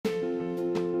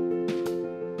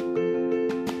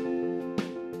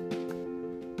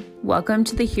Welcome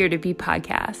to the Here to Be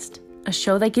podcast, a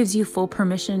show that gives you full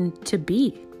permission to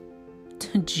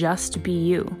just be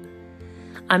you.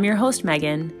 I'm your host,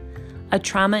 Megan, a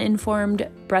trauma-informed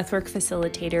breathwork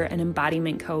facilitator and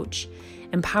embodiment coach,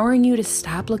 empowering you to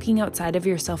stop looking outside of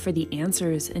yourself for the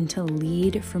answers and to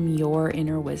lead from your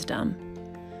inner wisdom.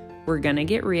 We're gonna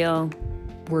get real,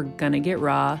 we're gonna get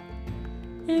raw,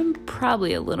 and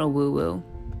probably a little woo-woo.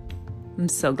 I'm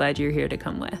so glad you're here to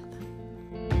come with.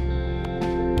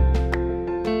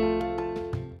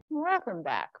 Welcome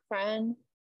back, friend.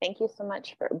 Thank you so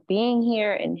much for being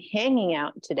here and hanging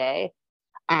out today.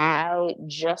 I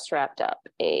just wrapped up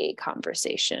a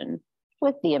conversation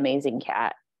with the amazing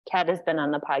Kat. Kat has been on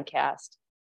the podcast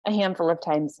a handful of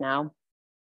times now.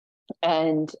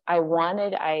 And I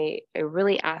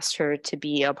really asked her to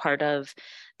be a part of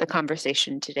the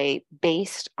conversation today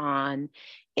based on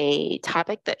a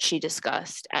topic that she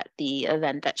discussed at the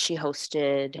event that she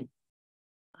hosted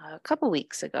a couple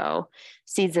weeks ago,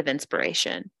 Seeds of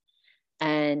Inspiration.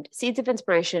 And Seeds of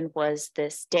Inspiration was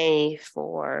this day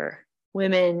for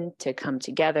women to come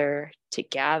together, to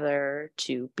gather,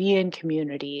 to be in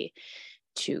community,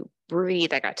 to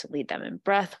breathe. I got to lead them in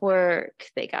breath work.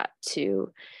 They got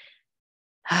to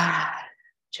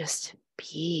just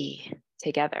be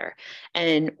together.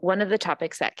 And one of the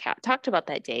topics that Kat talked about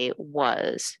that day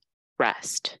was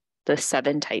rest, the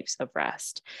 7 types of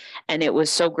rest. And it was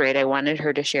so great. I wanted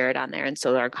her to share it on there. And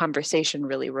so our conversation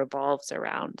really revolves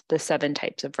around the 7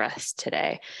 types of rest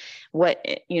today. What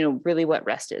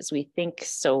rest is. We think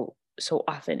so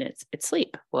often it's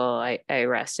sleep. Well, I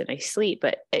rest and I sleep,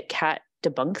 but Kat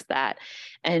debunks that.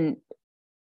 And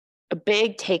a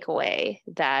big takeaway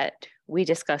that we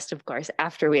discussed, of course,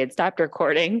 after we had stopped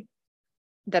recording,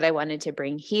 that I wanted to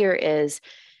bring here is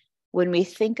when we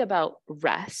think about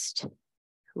rest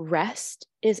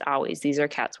is always, these are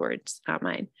Kat's words, not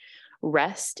mine.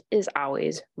 Rest is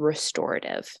always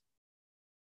restorative.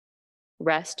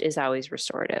 Rest is always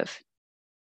restorative.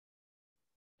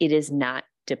 It is not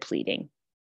depleting.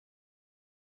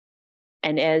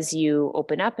 And as you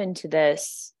open up into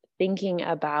this, thinking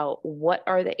about what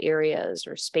are the areas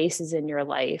or spaces in your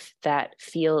life that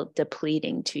feel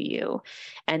depleting to you,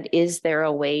 and is there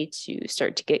a way to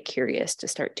start to get curious, to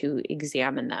start to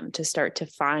examine them, to start to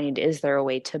find, is there a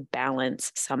way to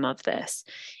balance some of this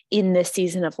in this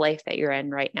season of life that you're in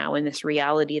right now, in this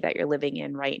reality that you're living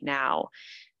in right now?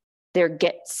 There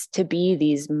gets to be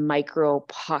these micro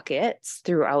pockets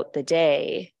throughout the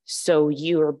day, so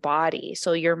your body,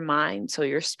 so your mind, so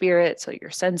your spirit, so your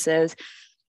senses,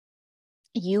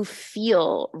 you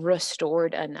feel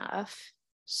restored enough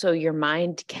so your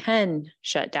mind can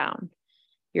shut down.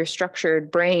 Your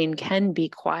structured brain can be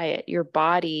quiet. Your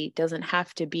body doesn't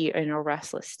have to be in a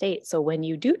restless state. So when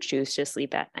you do choose to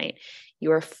sleep at night,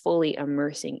 you are fully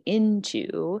immersing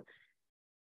into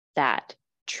that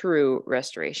true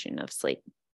restoration of sleep.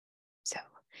 So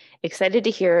excited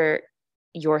to hear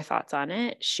your thoughts on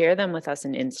it. Share them with us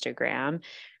on Instagram.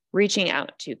 Reaching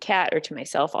out to Kat or to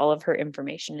myself, all of her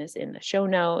information is in the show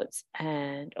notes,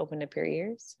 and open up your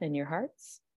ears and your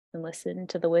hearts and listen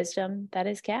to the wisdom that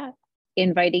is Kat.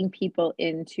 Inviting people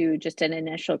into just an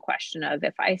initial question of,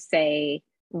 if I say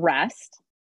rest,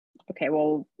 okay,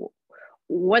 well,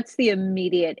 what's the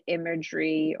immediate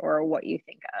imagery or what you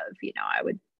think of? I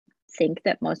would think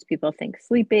that most people think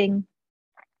sleeping,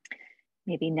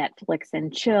 maybe Netflix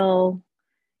and chill,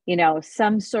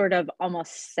 some sort of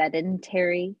almost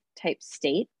sedentary type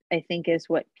state, I think, is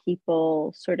what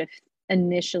people sort of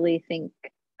initially think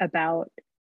about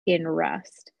in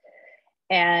rest.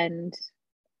 And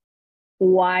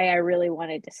why I really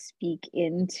wanted to speak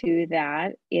into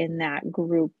that in that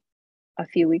group a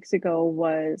few weeks ago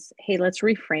was, hey, let's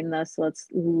reframe this. Let's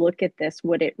look at this,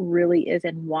 what it really is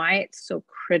and why it's so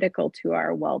critical to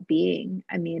our well-being.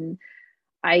 I mean,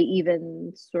 I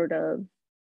even sort of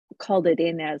called it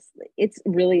in as, it's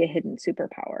really a hidden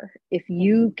superpower. If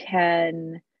you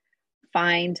can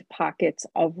find pockets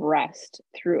of rest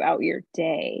throughout your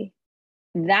day,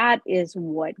 that is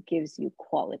what gives you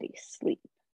quality sleep.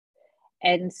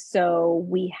 And so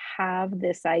we have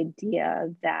this idea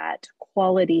that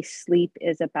quality sleep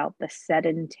is about the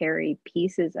sedentary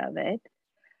pieces of it.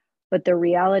 But the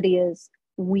reality is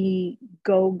we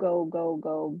go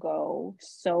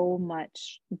so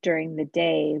much during the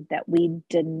day that we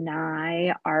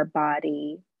deny our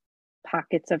body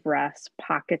pockets of rest,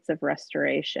 pockets of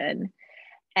restoration.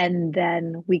 And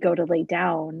then we go to lay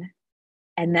down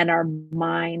And then our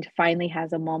mind finally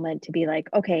has a moment to be like,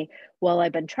 okay, well,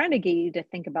 I've been trying to get you to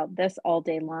think about this all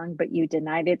day long, but you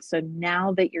denied it. So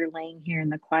now that you're laying here in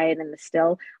the quiet and the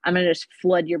still, I'm going to just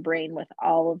flood your brain with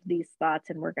all of these thoughts.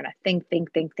 And we're going to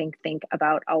think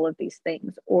about all of these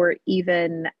things. Or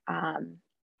even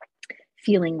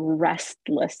feeling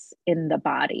restless in the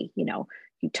body. You know,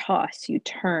 you toss, you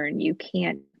turn, you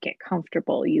can't get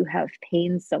comfortable, you have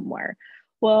pain somewhere.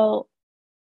 Well,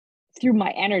 through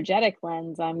my energetic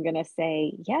lens, I'm going to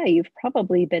say, yeah, you've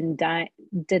probably been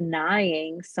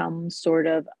denying some sort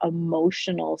of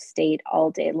emotional state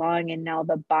all day long. And now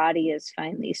the body is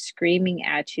finally screaming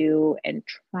at you and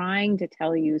trying to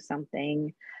tell you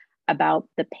something about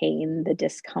the pain, the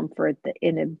discomfort, the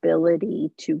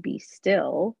inability to be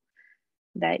still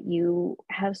that you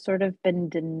have sort of been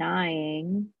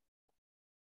denying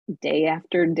day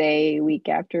after day, week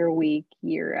after week,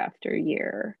 year after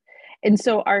year. And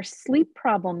so our sleep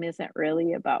problem isn't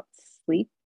really about sleep.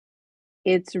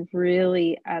 It's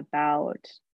really about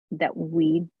that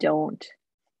we don't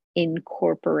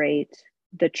incorporate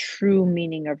the true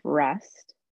meaning of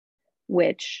rest,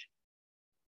 which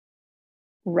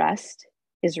rest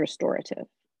is restorative.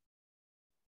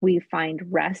 We find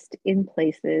rest in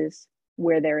places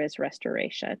where there is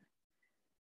restoration.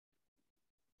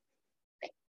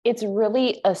 It's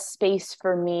really a space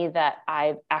for me that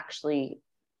I've actually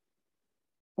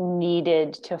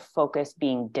needed to focus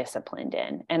being disciplined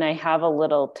in. And I have a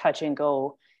little touch and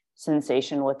go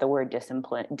sensation with the word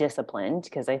disciplined,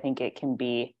 because I think it can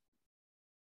be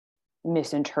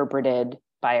misinterpreted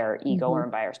by our ego or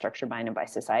by our structured mind and by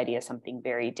society as something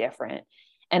very different.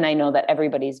 And I know that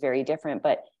everybody's very different,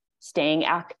 but staying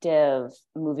active,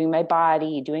 moving my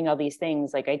body, doing all these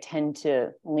things, like I tend to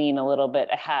lean a little bit,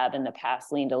 I have in the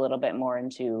past leaned a little bit more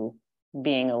into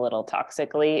being a little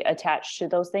toxically attached to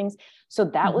those things. So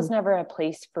that was never a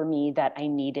place for me that I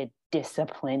needed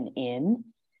discipline in.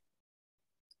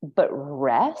 But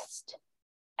rest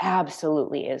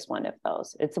absolutely is one of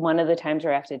those. It's one of the times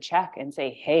where I have to check and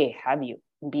say, hey, have you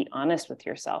be honest with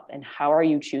yourself? And how are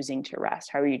you choosing to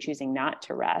rest? How are you choosing not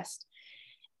to rest?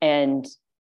 And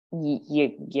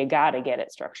you got to get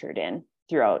it structured in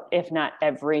throughout, if not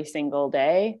every single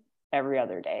day, every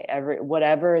other day,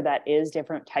 whatever that is,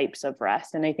 different types of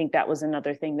rest. And I think that was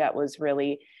another thing that was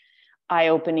really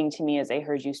eye-opening to me as I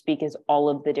heard you speak, is all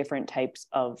of the different types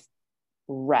of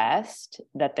rest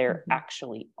that there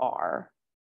actually are.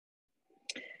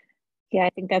 Yeah,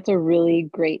 I think that's a really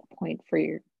great point for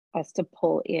us to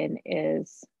pull in.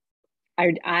 Is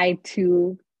I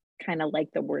too kind of like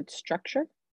the word structure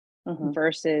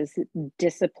versus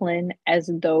discipline, as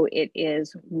though it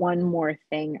is one more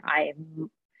thing I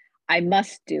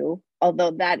must do,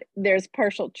 although that there's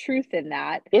partial truth in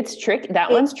that. It's tricky.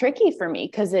 One's tricky for me,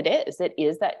 because it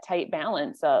is that tight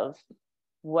balance of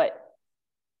what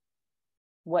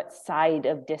side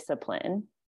of discipline,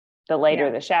 the light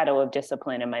or the shadow of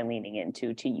discipline, am I leaning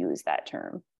into, to use that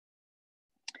term?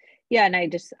 Yeah. And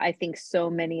I think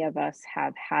so many of us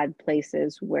have had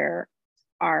places where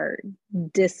our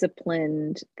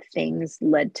disciplined things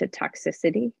led to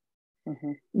toxicity,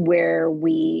 where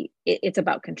it's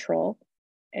about control.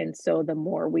 And so the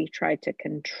more we tried to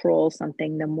control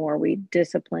something, the more we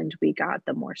disciplined we got,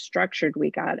 the more structured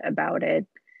we got about it,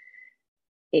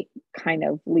 it kind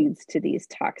of leads to these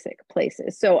toxic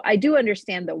places. So I do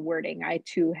understand the wording. I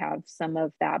too have some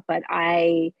of that, but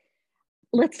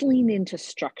let's lean into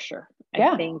structure.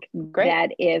 I think that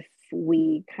if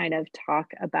we kind of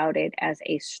talk about it as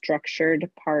a structured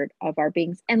part of our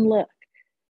beings, and look,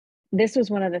 this was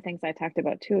one of the things I talked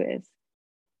about too, is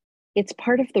it's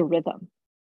part of the rhythm.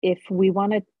 If we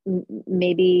want to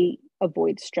maybe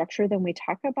avoid structure, then we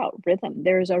talk about rhythm.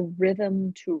 There's a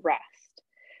rhythm to rest,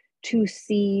 to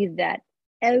see that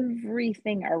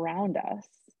everything around us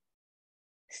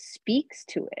speaks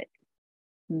to it.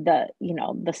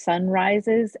 The sun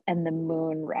rises and the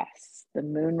moon rests. The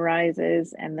moon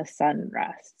rises and the sun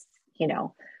rests.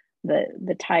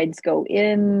 The tides go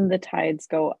in, the tides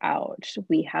go out.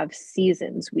 We have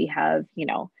seasons. We have,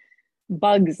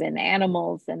 bugs and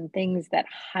animals and things that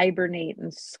hibernate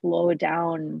and slow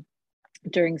down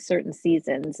during certain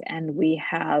seasons. And we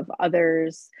have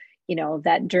others,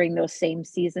 that during those same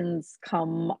seasons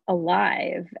come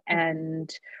alive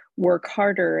and work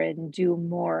harder and do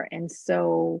more. And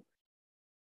so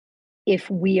if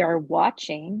we are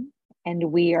watching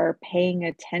and we are paying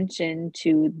attention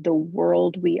to the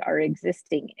world we are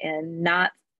existing in,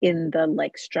 not in the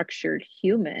structured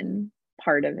human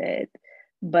part of it,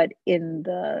 but in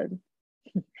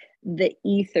the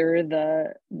ether,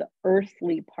 the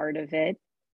earthly part of it,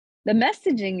 The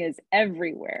messaging is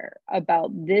everywhere about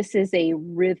this is a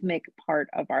rhythmic part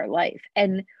of our life.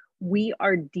 And we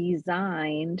are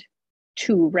designed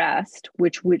to rest,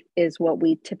 which is what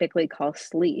we typically call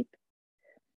sleep.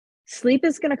 Sleep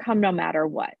is going to come no matter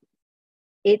what.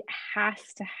 It has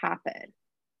to happen.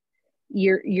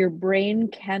 Your brain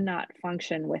cannot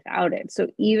function without it. So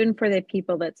even for the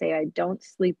people that say, I don't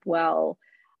sleep well,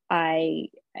 I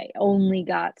only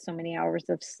got so many hours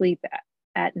of sleep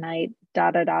at night,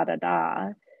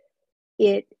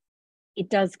 it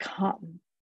does come.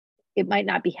 It might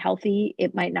not be healthy,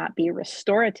 it might not be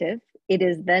restorative, it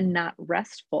is then not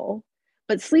restful,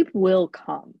 but sleep will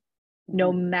come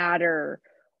no matter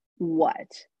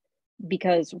what,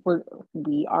 because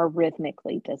we are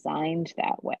rhythmically designed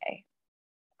that way.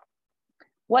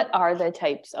 What are the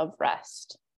types of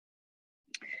rest?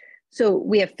 So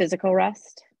we have physical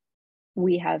rest,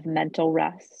 we have mental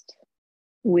rest,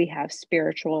 we have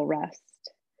spiritual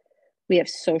rest, we have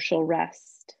social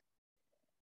rest,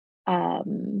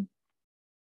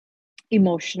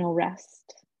 emotional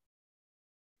rest.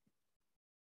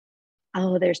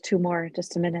 Oh, there's two more.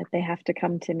 Just a minute. They have to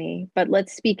come to me. But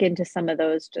let's speak into some of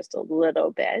those just a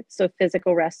little bit. So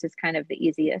physical rest is kind of the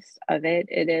easiest of it.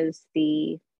 It is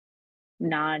the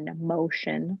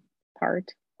non-motion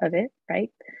part of it,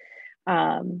 right?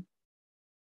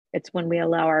 It's when we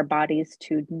allow our bodies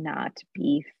to not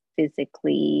be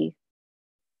physically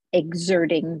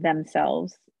exerting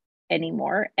themselves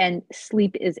anymore. And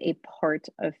sleep is a part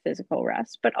of physical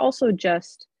rest, but also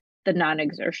just the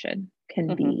non-exertion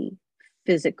can be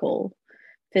physical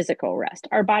rest.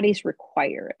 Our bodies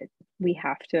require it. We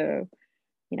have to,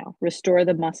 restore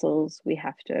the muscles. We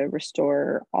have to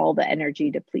restore all the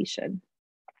energy depletion.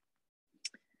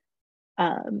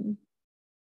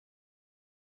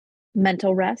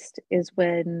 Mental rest is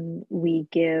when we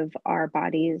give our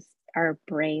bodies, our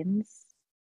brains,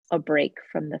 a break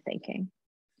from the thinking,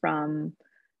 from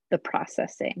the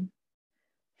processing,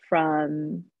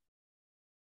 from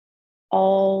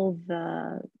all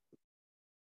the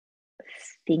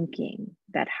thinking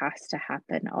that has to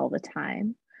happen all the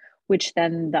time, which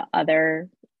then the other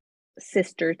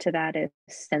sister to that is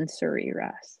sensory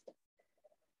rest.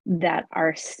 That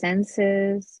our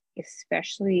senses,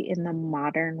 especially in the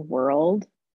modern world,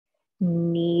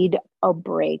 need a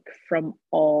break from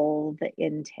all the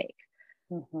intake.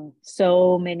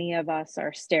 So many of us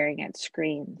are staring at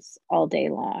screens all day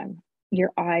long.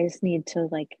 Your eyes need to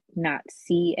not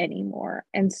see anymore.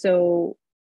 And so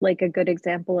a good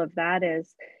example of that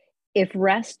is if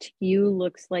rest to you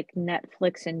looks like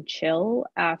Netflix and chill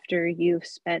after you've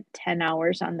spent 10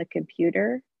 hours on the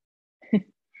computer,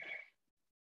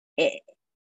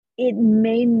 it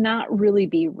may not really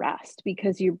be rest,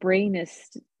 because your brain is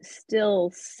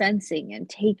still sensing and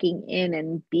taking in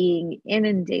and being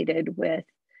inundated with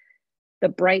the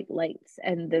bright lights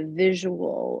and the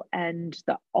visual and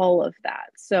all of that.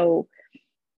 So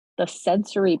the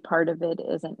sensory part of it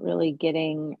isn't really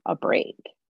getting a break.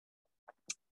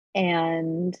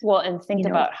 And think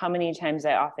about how many times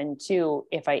I often too,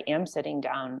 if I am sitting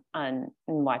down and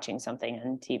watching something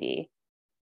on TV,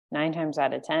 9 times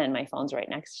out of 10, my phone's right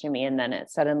next to me. And then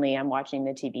suddenly I'm watching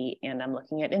the TV and I'm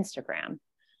looking at Instagram,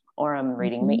 or I'm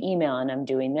reading my email and I'm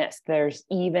doing this. There's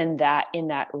even that in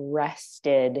that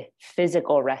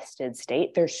physical rested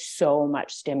state, there's so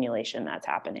much stimulation that's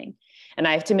happening. And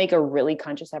I have to make a really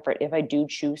conscious effort. If I do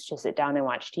choose to sit down and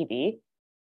watch TV,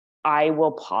 I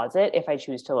will pause it if I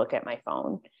choose to look at my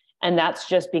phone. And that's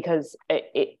just because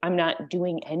I'm not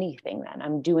doing anything then.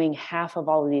 I'm doing half of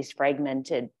all of these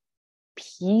fragmented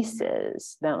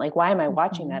pieces. Then why am I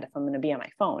watching that if I'm going to be on my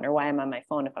phone? Or why am I on my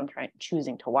phone if I'm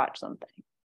choosing to watch something?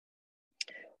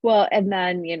 Well, and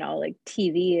then,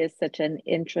 TV is such an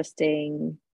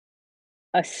interesting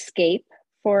escape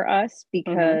for us,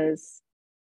 because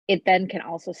it then can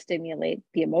also stimulate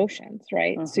the emotions,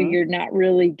 right? So you're not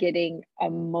really getting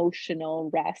emotional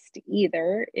rest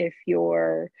either if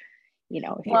you're, if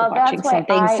you're watching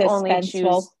something suspenseful. I only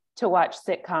choose to watch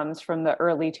sitcoms from the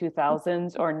early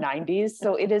 2000s or 90s.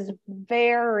 So it is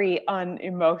very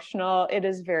unemotional. It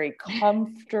is very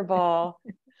comfortable.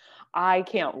 I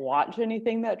can't watch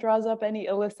anything that draws up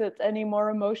elicits any more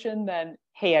emotion than,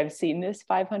 hey, I've seen this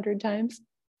 500 times.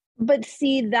 But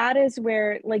see, that is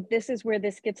where, this is where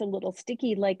this gets a little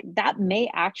sticky. That may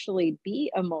actually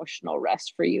be emotional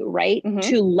rest for you, right?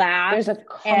 To laugh. There's a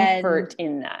comfort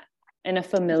in that and a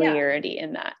familiarity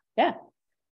in that. Yeah.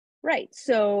 Right.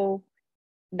 So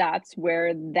that's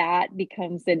where that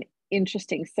becomes an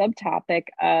interesting subtopic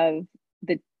of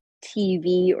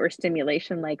TV or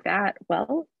stimulation like that,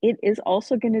 well, it is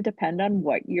also going to depend on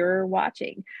what you're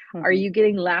watching. Are you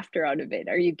getting laughter out of it?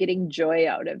 Are you getting joy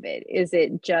out of it? Is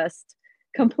it just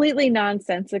completely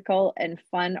nonsensical and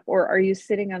fun? Or are you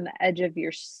sitting on the edge of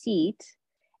your seat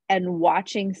and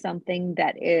watching something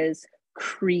that is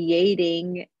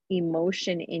creating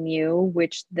emotion in you,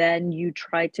 which then you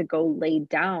try to go lay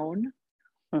down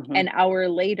an hour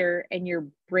later and your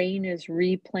brain is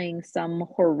replaying some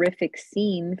horrific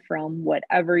scene from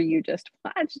whatever you just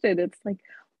watched? And it's like,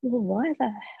 well, why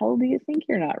the hell do you think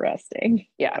you're not resting?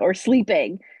 Yeah. Or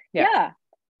sleeping? Yeah.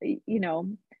 You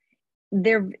know,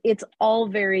 it's all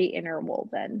very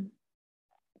interwoven.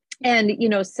 And, you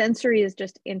know, sensory is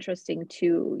just interesting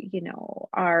too. You know,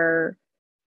 our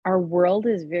world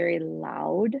is very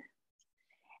loud,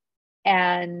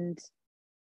 and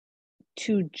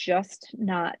to just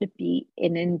not be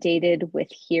inundated with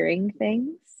hearing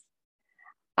things.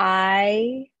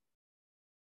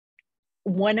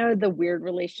 One of the weird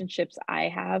relationships I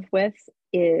have with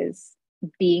is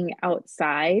being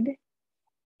outside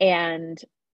and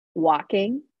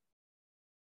walking.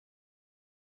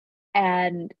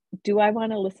 And do I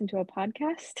want to listen to a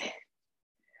podcast?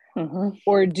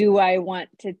 Or do I want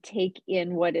to take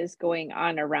in what is going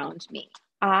on around me?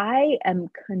 I am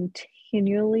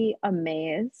continually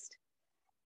amazed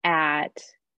at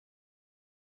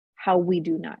how we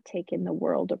do not take in the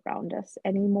world around us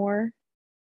anymore.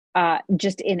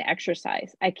 Just in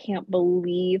exercise, I can't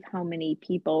believe how many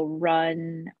people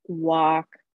run, walk,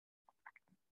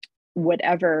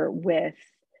 whatever, with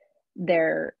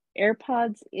their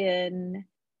AirPods in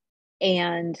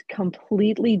and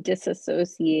completely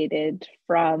disassociated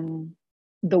from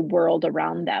the world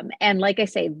around them. And like I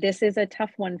say, this is a tough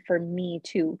one for me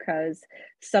too, because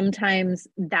sometimes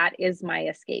that is my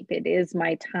escape. It is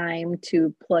my time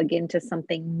to plug into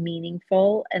something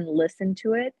meaningful and listen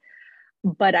to it.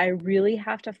 But I really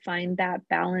have to find that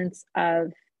balance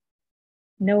of,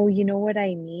 no, you know what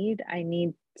I need? I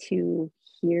need to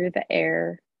hear the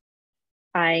air.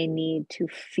 I need to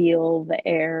feel the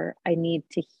air. I need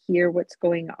to hear what's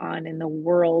going on in the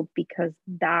world, because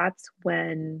that's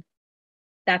when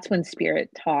spirit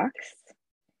talks.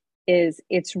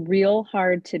 It's real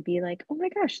hard to be like, oh my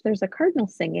gosh, there's a cardinal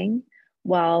singing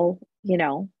while, you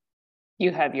know,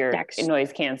 you have your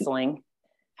noise canceling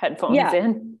headphones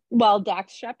in. While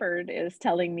Dax Shepard is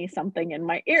telling me something in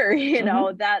my ear, you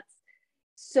know, that's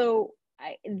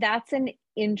an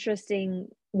interesting,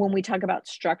 when we talk about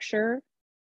structure,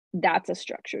 that's a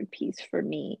structured piece for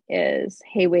me is,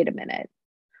 hey, wait a minute.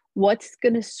 What's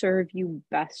going to serve you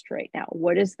best right now?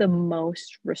 What is the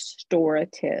most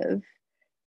restorative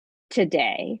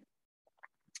today?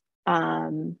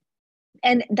 And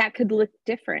that could look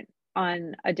different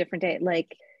on a different day.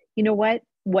 Like, you know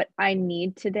what I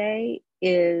need today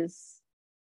is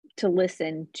to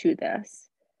listen to this.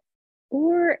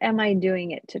 Or am I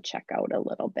doing it to check out a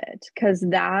little bit? Because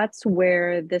that's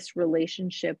where this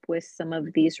relationship with some of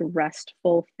these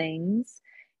restful things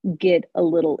get a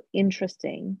little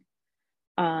interesting,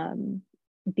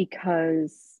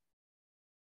 because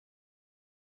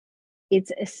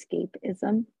it's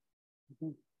escapism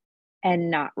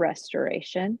and not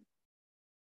restoration.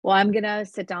 Well, I'm going to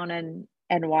sit down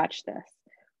and watch this.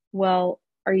 Well,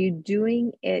 are you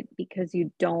doing it because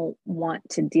you don't want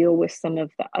to deal with some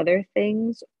of the other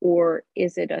things? Or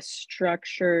is it a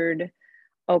structured,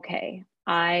 okay,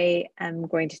 I am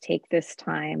going to take this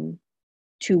time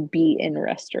to be in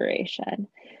restoration?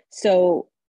 So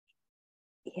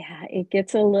yeah, it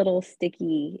gets a little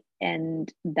sticky.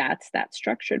 And that's that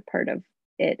structured part of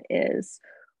it, is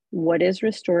what is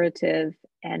restorative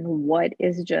and what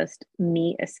is just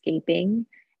me escaping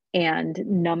and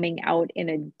numbing out in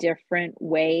a different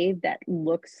way that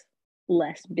looks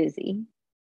less busy.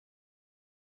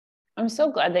 I'm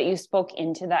so glad that you spoke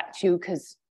into that too,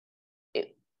 because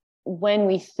when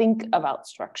we think about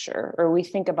structure, or we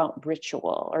think about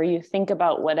ritual, or you think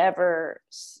about whatever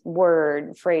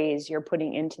word, phrase you're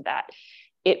putting into that,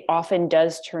 it often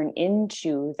does turn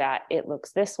into that it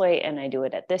looks this way and I do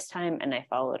it at this time and I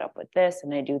follow it up with this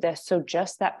and I do this. So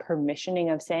just that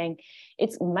permissioning of saying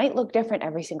it might look different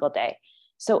every single day.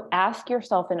 So ask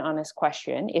yourself an honest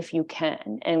question if you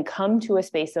can, and come to a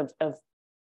space of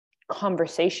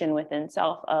conversation within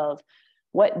self of,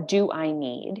 what do I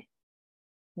need?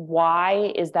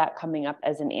 Why is that coming up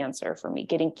as an answer for me?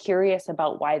 Getting curious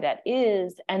about why that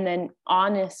is, and then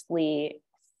honestly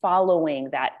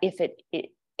following that. If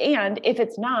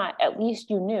it's not, at least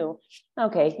you knew,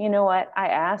 okay, you know what? I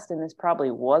asked and this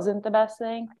probably wasn't the best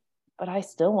thing, but I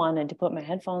still wanted to put my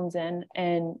headphones in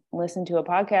and listen to a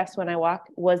podcast when I walk.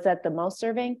 Was that the most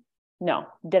serving? No.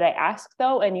 Did I ask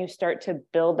though? And you start to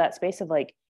build that space of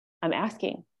like, I'm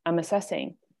asking, I'm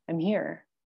assessing, I'm here.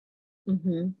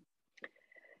 Mm-hmm.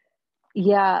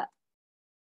 Yeah.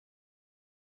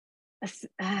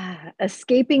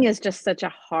 Escaping is just such a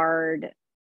hard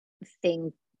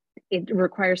thing. It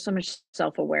requires so much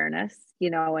self-awareness,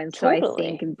 and so I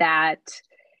Totally. think that,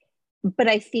 but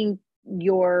I think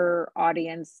your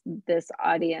audience, this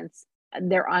audience,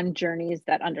 they're on journeys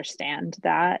that understand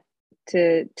that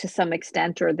to some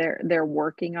extent, or they're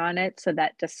working on it. So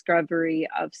that discovery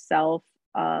of self,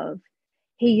 of,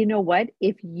 hey, you know what?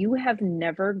 If you have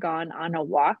never gone on a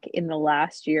walk in the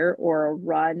last year, or a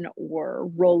run, or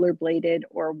rollerbladed,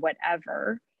 or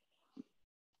whatever,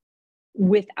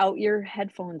 without your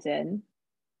headphones in,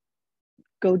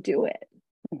 go do it.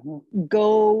 Mm-hmm.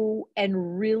 Go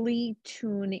and really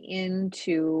tune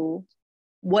into,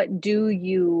 what do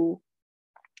you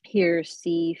hear,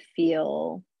 see,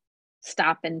 feel,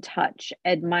 stop and touch,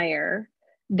 admire,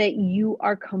 that you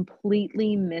are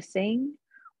completely missing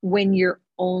when you're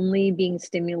only being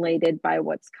stimulated by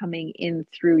what's coming in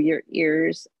through your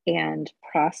ears and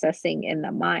processing in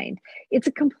the mind. It's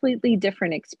a completely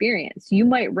different experience. You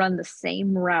might run the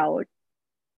same route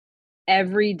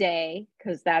every day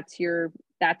because that's your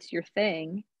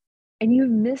thing, and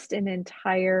you've missed an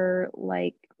entire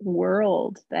like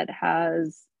world that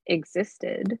has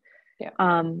existed.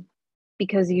 Yeah.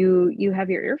 Because you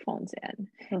have your earphones in.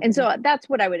 Mm-hmm. And so that's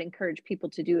what I would encourage people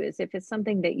to do, is if it's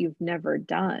something that you've never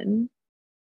done,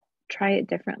 try it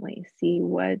differently. See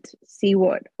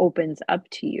what opens up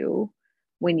to you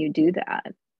when you do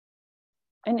that.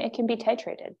 And it can be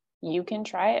titrated. You can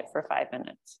try it for 5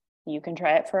 minutes. You can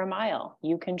try it for a mile.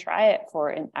 You can try it for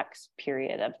an X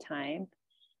period of time,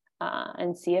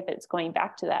 and see if it's going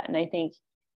back to that. And I think,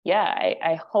 yeah,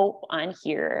 I hope on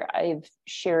here I've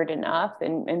shared enough,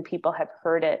 and people have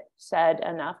heard it said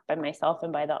enough by myself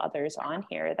and by the others on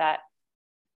here, that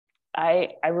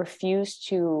I refuse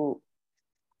to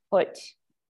put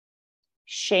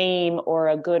shame or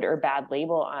a good or bad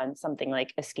label on something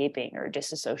like escaping or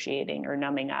disassociating or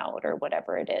numbing out or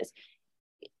whatever it is.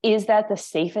 Is that the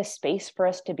safest space for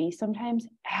us to be sometimes?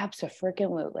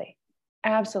 Absolutely.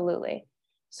 Absolutely.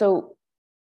 So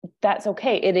that's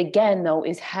okay. It again, though,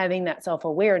 is having that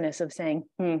self-awareness of saying,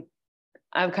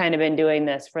 I've kind of been doing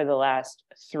this for the last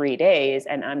 3 days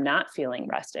and I'm not feeling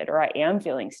rested, or I am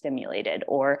feeling stimulated,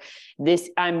 or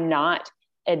I'm not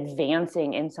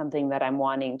advancing in something that I'm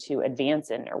wanting to advance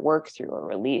in or work through or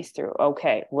release through.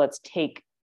 Okay, let's take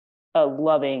a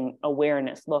loving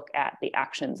awareness look at the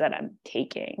actions that I'm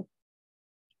taking.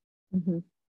 Mm-hmm.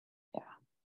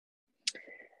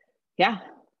 Yeah,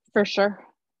 for sure.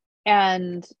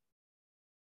 And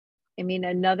I mean,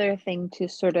 another thing to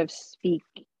sort of speak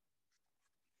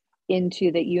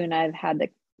into, that you and I have had the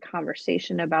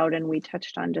conversation about, and we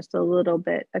touched on just a little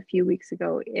bit a few weeks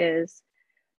ago, is,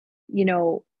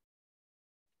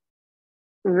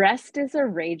 rest is a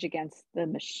rage against the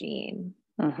machine.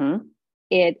 Mm-hmm.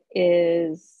 It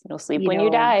is, you'll sleep when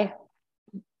you die.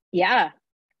 Yeah.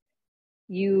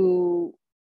 The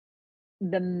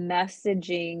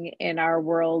messaging in our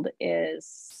world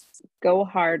is go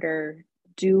harder,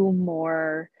 do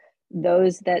more.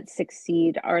 Those that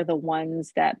succeed are the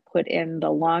ones that put in the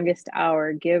longest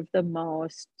hour, give the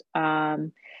most.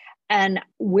 And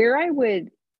where I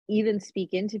would even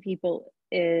speak into people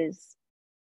is,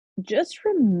 just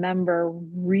remember,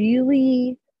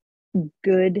 really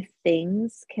good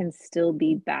things can still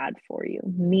be bad for you.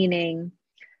 Meaning,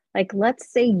 like, let's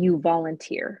say you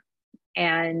volunteer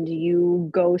and you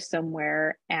go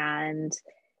somewhere and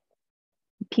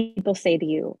people say to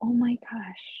you, oh my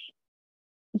gosh,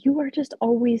 you are just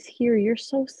always here. You're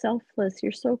so selfless.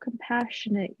 You're so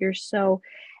compassionate.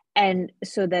 And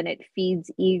so then it feeds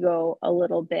ego a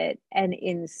little bit. And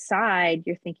inside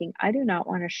you're thinking, I do not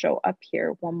want to show up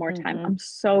here one more time. Mm-hmm. I'm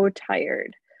so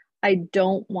tired. I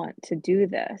don't want to do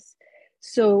this.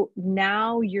 So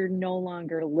now you're no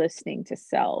longer listening to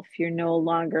self. You're no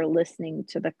longer listening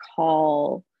to the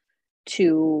call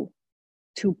to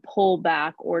pull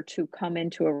back, or to come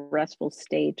into a restful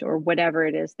state, or whatever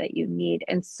it is that you need.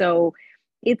 And so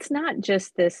it's not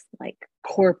just this like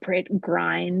corporate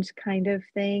grind kind of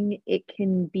thing. It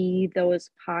can be those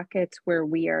pockets where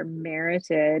we are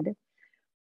merited,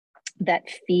 that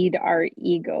feed our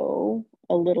ego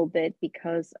a little bit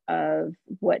because of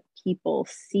what people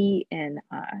see in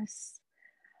us.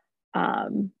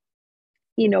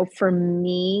 For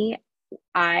me,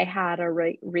 I had a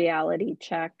reality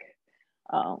check,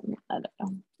 I don't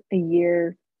know, a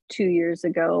year, 2 years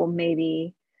ago,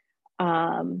 maybe,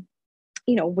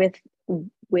 with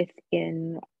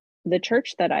within the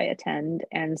church that I attend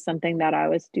and something that I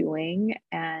was doing.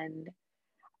 And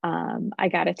I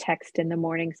got a text in the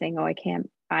morning saying, "Oh, I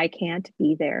can't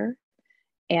be there."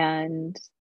 And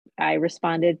I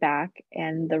responded back,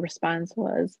 and the response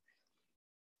was,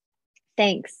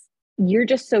 "Thanks. You're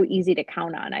just so easy to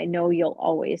count on. I know you'll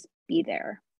always be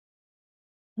there."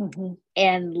 Mm-hmm.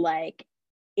 And like,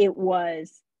 it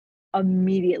was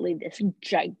immediately this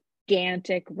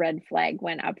gigantic red flag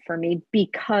went up for me,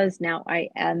 because now I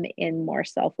am in more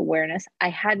self-awareness. I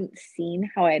hadn't seen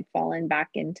how I had fallen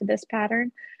back into this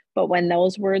pattern, but when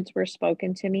those words were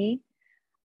spoken to me,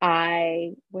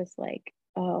 I was like,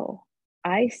 oh,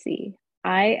 I see.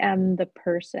 I am the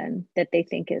person that they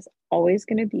think is always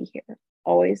going to be here,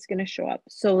 always going to show up.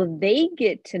 So they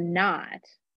get to not,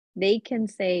 they can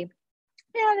say,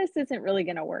 yeah, this isn't really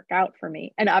going to work out for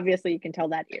me. And obviously you can tell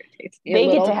that irritates me a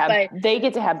little. They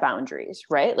get to have boundaries,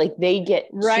 right? Like they get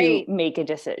right. to make a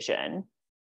decision.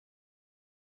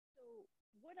 So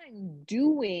what I'm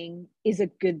doing is a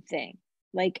good thing.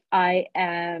 Like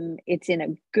it's in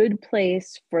a good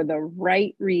place for the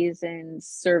right reasons,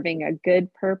 serving a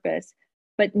good purpose.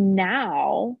 But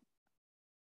now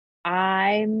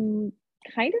I'm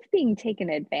kind of being taken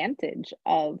advantage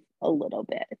of a little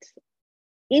bit,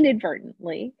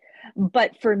 inadvertently.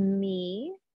 But for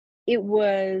me, it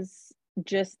was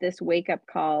just this wake up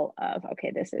call of,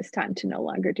 okay, this is time to no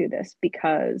longer do this,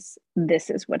 because this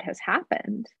is what has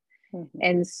happened. Mm-hmm.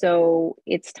 And so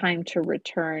it's time to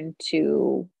return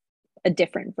to a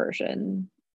different version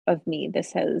of me.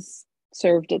 This has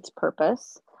served its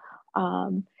purpose.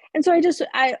 And so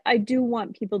I do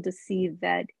want people to see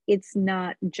that it's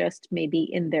not just maybe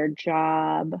in their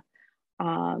job.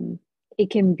 It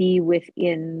can be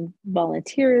within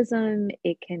volunteerism.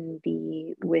 It can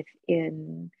be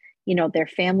within, their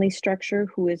family structure,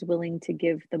 who is willing to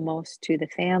give the most to the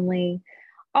family.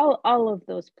 All of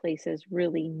those places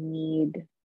really need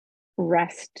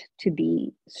rest to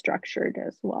be structured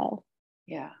as well.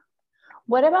 Yeah.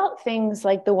 What about things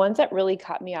like the ones that really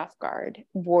caught me off guard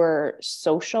were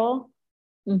social?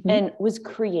 Mm-hmm. And was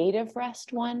creative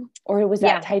rest one, or was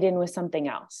that tied in with something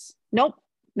else? Nope.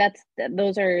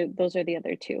 Those are the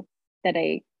other two that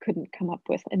I couldn't come up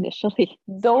with initially.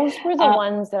 Those were the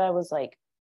ones that I was like,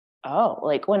 oh,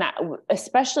 like when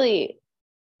especially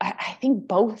I think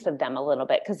both of them a little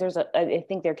bit, because I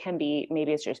think there can be,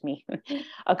 maybe it's just me,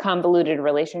 a convoluted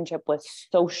relationship with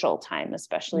social time,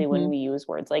 especially mm-hmm. when we use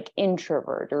words like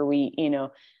introvert, or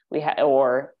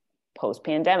or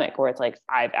post-pandemic, where it's like,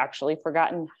 I've actually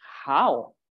forgotten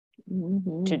how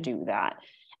mm-hmm. to do that.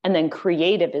 And then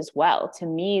creative as well. To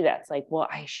me, that's like, well,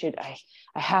 I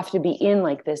have to be in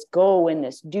like this go and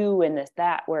this do and this,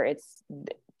 that, where it's,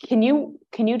 can you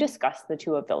discuss the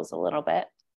two of those a little bit?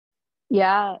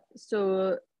 Yeah.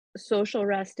 So social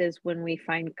rest is when we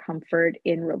find comfort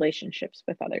in relationships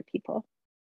with other people.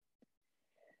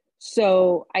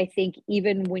 So I think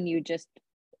even when you just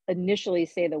initially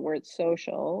say the word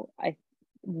social, I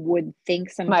would think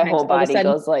sometimes my whole body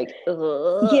goes like,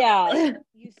 ugh. Yeah,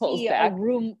 you see a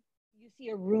room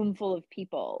full of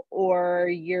people, or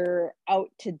you're out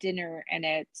to dinner and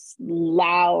it's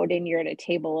loud and you're at a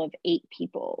table of 8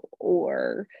 people,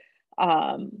 or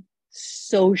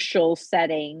social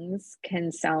settings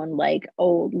can sound like,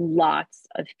 oh, lots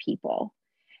of people.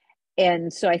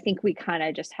 And so I think we kind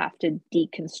of just have to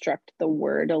deconstruct the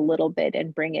word a little bit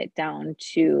and bring it down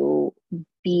to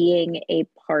being a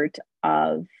part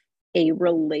of a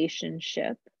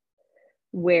relationship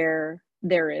where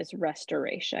there is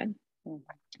restoration. Mm-hmm.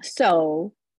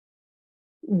 So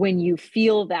when you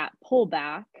feel that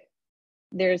pullback,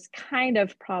 there's kind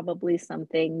of probably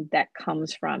something that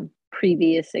comes from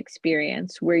previous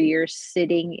experience where you're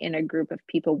sitting in a group of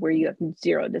people where you have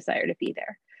zero desire to be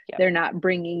there. Yep. They're not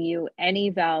bringing you any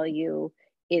value.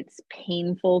 It's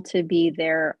painful to be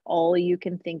there. All you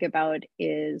can think about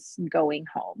is going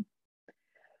home,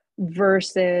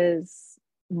 versus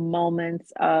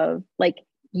moments of like,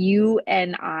 you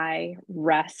and I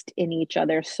rest in each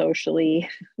other socially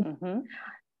mm-hmm.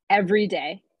 every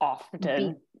day.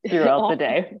 Often throughout the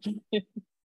day.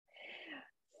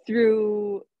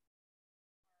 Through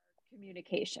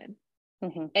communication.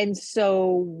 Mm-hmm. And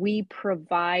so we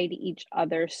provide each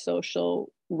other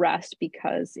social rest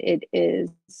because it is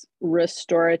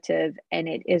restorative and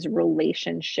it is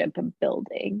relationship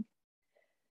building.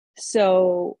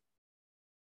 So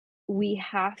we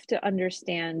have to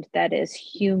understand that as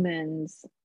humans,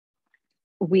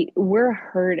 we're a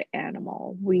herd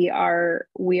animal. We are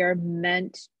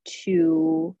meant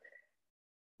to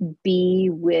be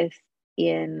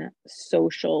within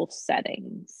social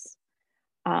settings.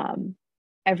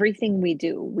 everything we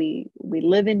do, we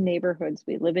live in neighborhoods,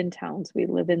 we live in towns, we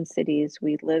live in cities,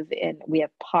 we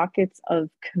have pockets of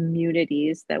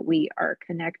communities that we are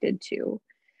connected to.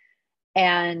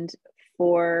 And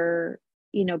for,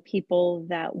 people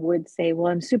that would say,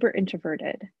 well, I'm super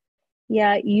introverted.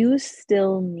 Yeah, you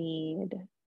still need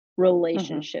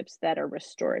relationships that are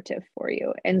restorative for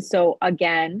you. And so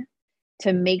again,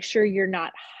 to make sure you're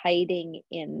not hiding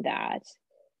in that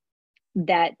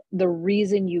the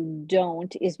reason you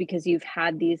don't is because you've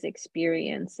had these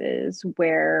experiences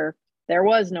where there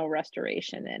was no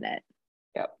restoration in it.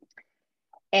 Yep.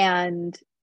 And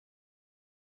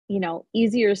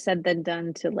easier said than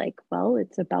done to well,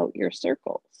 it's about your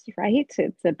circles, right?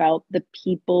 It's about the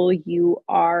people you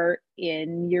are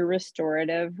in your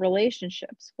restorative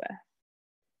relationships with.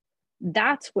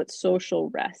 That's what social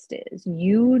rest is.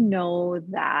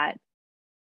 That,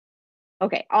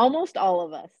 okay, almost all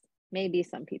of us, maybe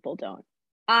some people don't.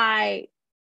 I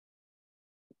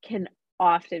can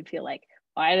often feel like,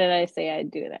 why did I say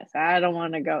I'd do this? I don't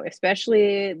want to go,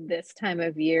 especially this time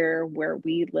of year where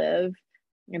we live.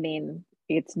 I mean,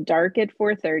 it's dark at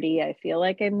 4:30. I feel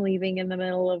like I'm leaving in the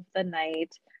middle of the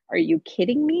night. Are you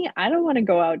kidding me? I don't want to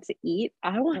go out to eat.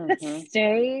 I want to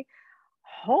stay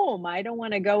home. I don't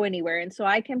want to go anywhere. And so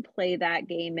I can play that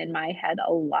game in my head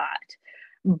a lot.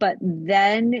 But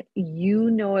then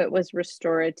it was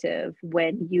restorative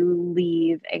when you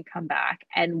leave and come back.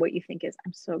 And what you think is,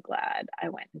 I'm so glad I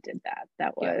went and did that.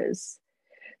 That was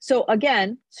so,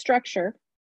 again, structure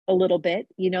a little bit.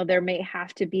 There may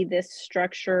have to be this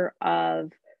structure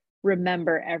of,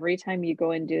 remember, every time you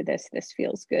go and do this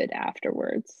feels good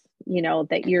afterwards.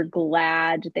 That you're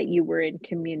glad that you were in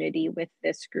community with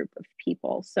this group of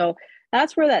people. So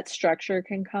that's where that structure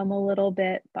can come a little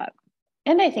bit.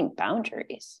 And I think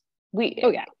boundaries.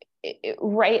 Oh yeah.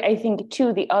 Right. I think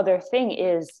too, the other thing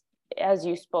is, as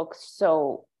you spoke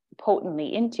so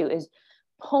potently into, is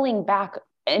pulling back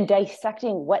and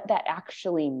dissecting what that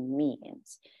actually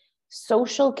means.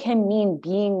 Social can mean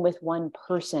being with one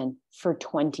person for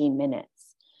 20 minutes.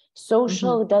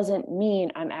 Social doesn't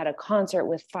mean I'm at a concert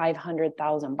with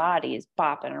 500,000 bodies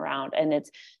bopping around and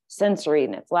it's sensory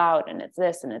and it's loud and it's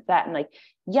this and it's that. And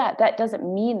that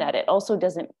doesn't mean that. It also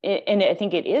doesn't, and I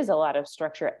think it is a lot of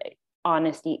structure,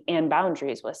 honesty, and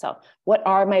boundaries with self. What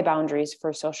are my boundaries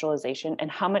for socialization,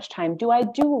 and how much time do I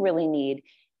really need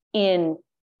in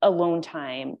alone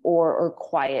time or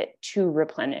quiet to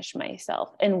replenish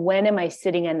myself? And when am I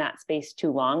sitting in that space too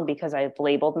long because I've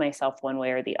labeled myself one way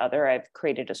or the other, I've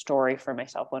created a story for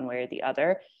myself one way or the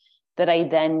other, that I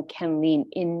then can lean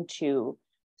into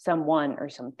someone or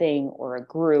something or a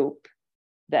group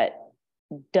that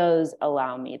does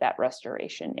allow me that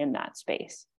restoration in that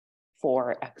space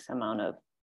for X amount of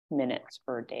minutes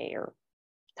or day or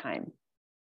time.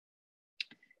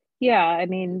 Yeah, I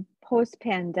mean,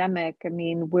 post-pandemic, I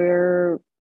mean, we're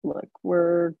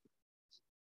in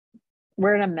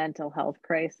a mental health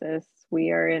crisis. We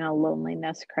are in a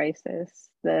loneliness crisis.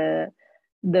 The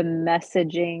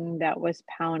messaging that was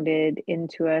pounded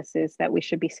into us is that we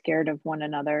should be scared of one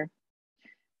another.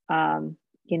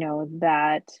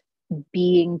 That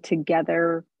being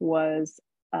together was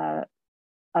a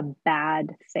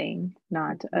bad thing,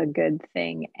 not a good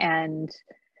thing. And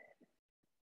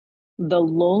the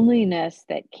loneliness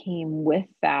that came with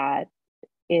that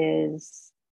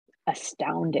is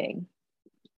astounding.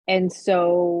 And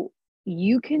so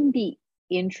you can be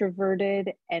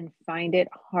introverted and find it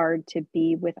hard to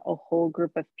be with a whole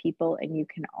group of people, and you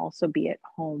can also be at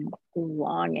home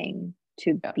longing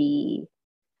to be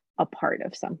a part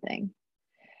of something.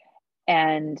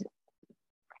 And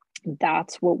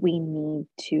that's what we need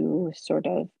to sort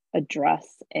of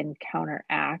address and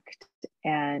counteract.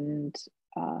 And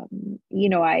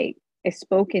I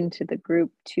spoke into the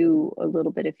group too a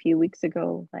little bit a few weeks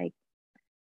ago.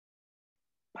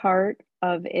 Part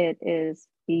of it is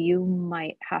you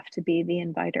might have to be the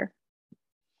inviter.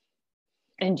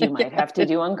 And you might have to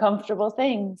do uncomfortable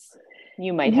things.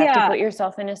 You might have to put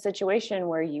yourself in a situation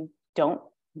where you don't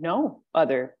know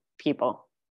other people,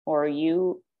 or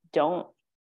you don't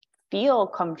feel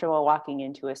comfortable walking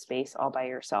into a space all by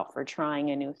yourself or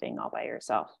trying a new thing all by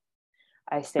yourself.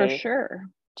 I say, for sure,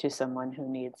 to someone who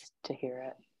needs to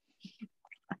hear it.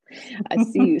 I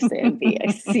see you, Sandy.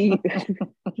 I see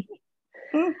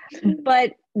you.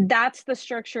 But that's the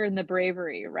structure and the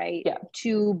bravery, right? Yeah.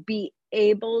 To be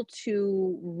able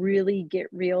to really get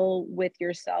real with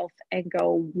yourself and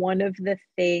go, one of the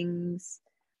things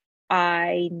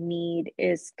I need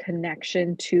is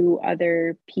connection to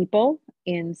other people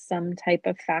in some type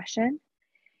of fashion.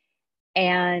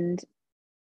 And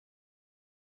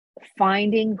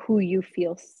finding who you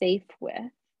feel safe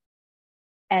with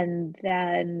And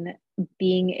then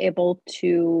being able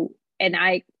to, and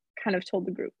I kind of told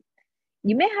the group,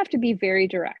 you may have to be very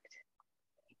direct.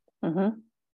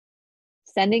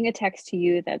 Sending a text to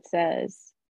you that says,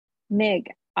 Mig,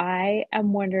 I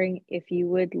am wondering if you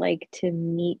would like to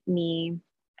meet me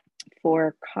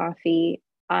for coffee.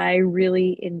 I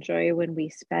really enjoy when we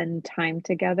spend time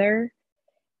together,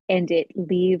 and it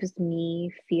leaves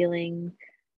me feeling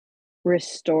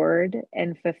restored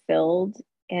and fulfilled.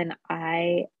 And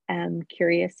I am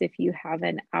curious if you have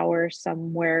an hour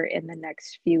somewhere in the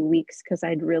next few weeks, because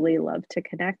I'd really love to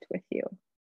connect with you.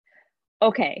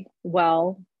 Okay,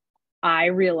 well, I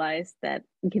realize that,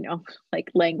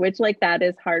 like language like that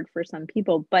is hard for some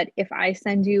people. But if I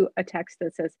send you a text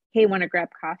that says, hey, want to grab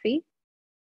coffee?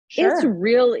 Sure. It's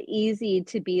real easy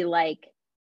to be like,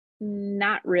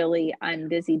 not really, I'm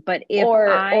busy. But if or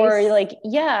like,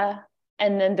 yeah.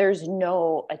 And then there's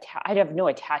no, I'd have no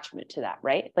attachment to that,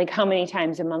 right? Like how many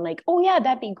times am I like, oh yeah,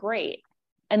 that'd be great.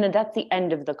 And then that's the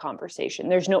end of the conversation.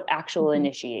 There's no actual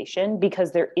initiation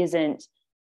because there isn't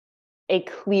a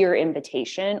clear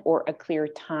invitation or a clear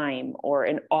time or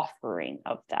an offering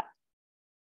of that.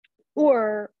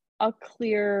 Or a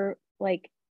clear, like,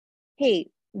 hey,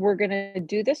 we're going to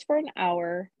do this for an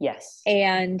hour. Yes.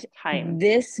 And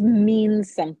this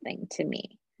means something to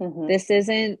me. This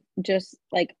isn't just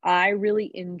like, I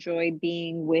really enjoy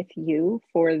being with you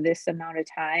for this amount of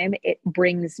time. It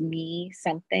brings me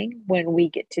something when we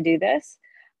get to do this.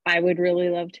 I would really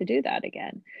love to do that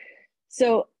again.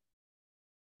 So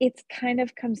it's kind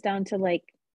of comes down to like,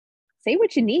 say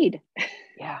what you need.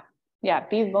 Yeah.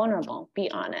 Be vulnerable, be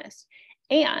honest,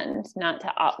 and not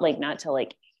to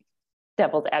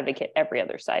devil's advocate every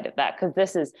other side of that. Cause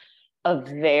this is a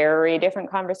very different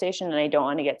conversation and I don't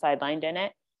want to get sidelined in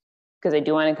it because I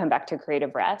do want to come back to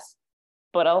creative rest.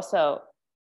 But also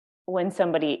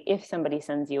if somebody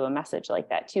sends you a message like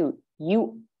that too,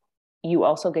 you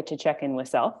also get to check in with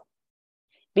self.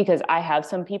 Because I have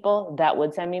some people that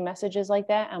would send me messages like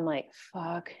that. I'm like,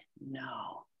 fuck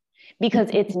no. Because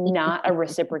it's not a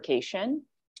reciprocation.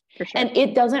 For sure. And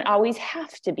it doesn't always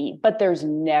have to be, but there's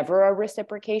never a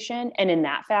reciprocation. And in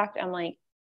that fact, I'm like,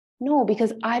 no,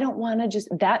 because I don't want to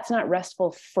that's not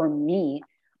restful for me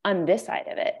on this side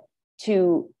of it,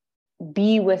 to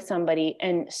be with somebody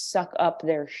and suck up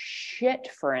their shit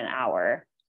for an hour.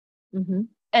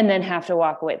 And then have to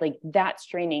walk away. Like that's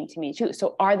draining to me too.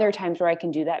 So are there times where I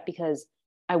can do that because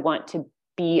I want to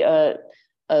be a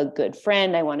good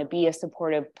friend? I want to be a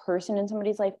supportive person in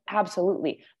somebody's life?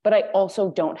 Absolutely. But I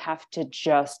also don't have to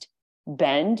just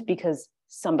bend because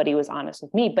somebody was honest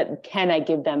with me, but can I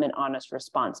give them an honest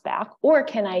response back? Or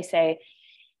can I say,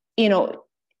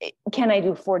 can I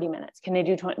do 40 minutes? Can I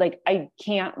do 20? Like I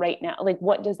can't right now. Like,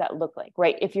 what does that look like?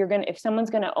 Right. If someone's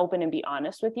going to open and be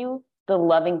honest with you, the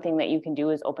loving thing that you can do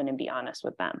is open and be honest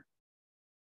with them.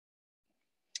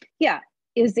 Yeah.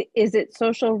 Is it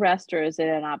social rest or is it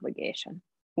an obligation?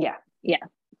 Yeah.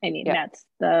 I mean, that's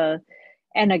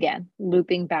and again,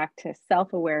 looping back to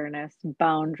self-awareness,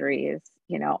 boundaries,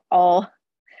 all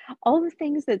the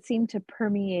things that seem to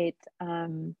permeate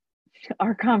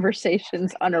our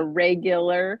conversations on a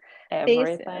regular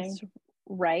basis,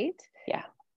 right? Yeah.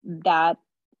 That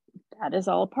is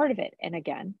all part of it. And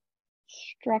again,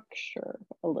 structure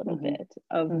a little bit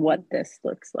of what this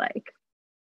looks like.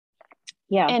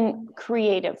 Yeah. And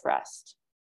creative rest.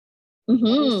 What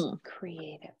is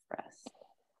creative rest?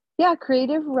 Yeah,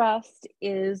 creative rest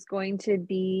is going to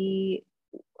be,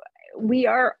 we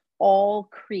are all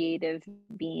creative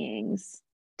beings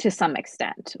to some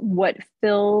extent. What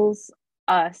fills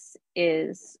us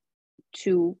is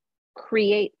to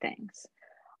create things.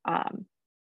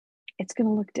 It's going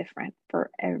to look different for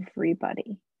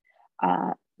everybody.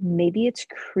 Maybe it's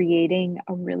creating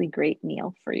a really great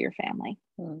meal for your family.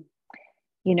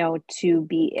 To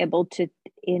be able to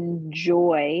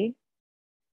enjoy.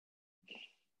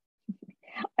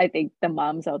 I think the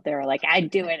moms out there are like, I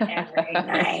do it every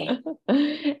night.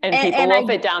 and people wolf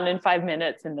it down in 5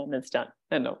 minutes and then it's done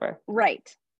and over.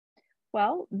 Right.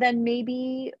 Well, then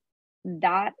maybe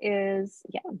that is,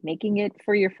 making it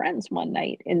for your friends one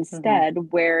night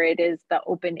instead, where it is the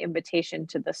open invitation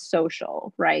to the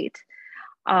social, right?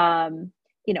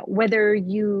 Whether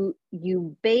you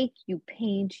bake, you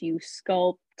paint, you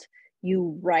sculpt,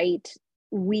 you write,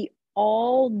 we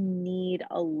all need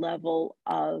a level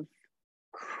of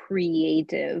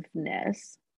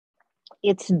creativeness.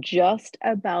 It's just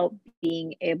about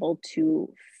being able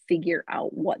to figure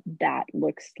out what that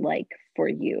looks like for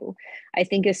you. I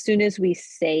think as soon as we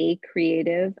say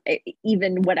creative,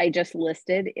 even what I just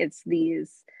listed, it's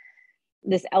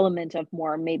this element of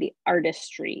more maybe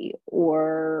artistry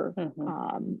or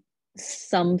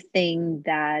something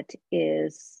that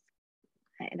is,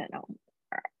 I don't know,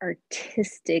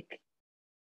 artistic,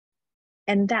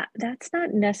 and that's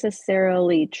not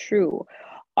necessarily true.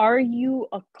 Are you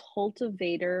a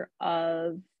cultivator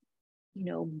of,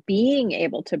 being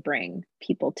able to bring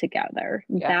people together?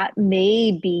 Yeah. That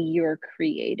may be your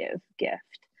creative gift.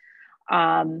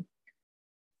 But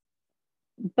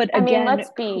I mean,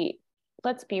 again,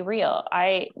 let's be real.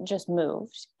 I just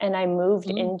moved, and I moved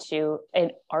into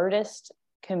an artist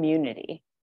community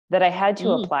that I had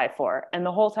to apply for. And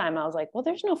the whole time I was like, well,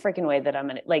 there's no freaking way that I'm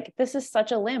gonna, like, this is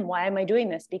such a limb. Why am I doing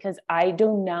this? Because I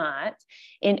do not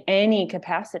in any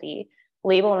capacity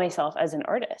label myself as an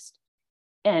artist.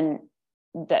 And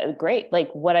that great, like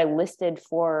what I listed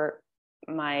for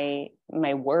my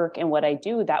work and what I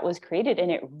do, that was created.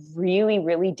 And it really,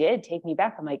 really did take me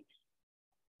back. I'm like,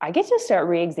 I get to start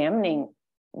re-examining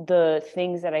the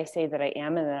things that I say that I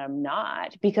am and that I'm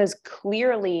not, because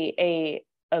clearly a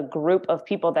group of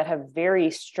people that have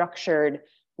very structured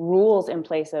rules in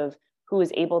place of who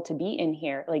is able to be in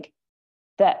here, like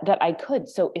that I could.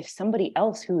 So if somebody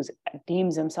else who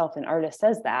deems himself an artist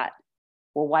says that,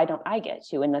 well, why don't I get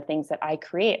to? And the things that I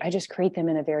create, I just create them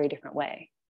in a very different way.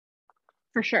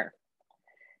 For sure.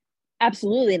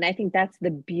 Absolutely. And I think that's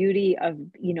the beauty of,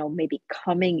 maybe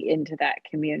coming into that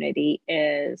community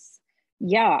is,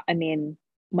 yeah, I mean,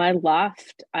 my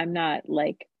loft, I'm not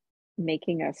like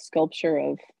making a sculpture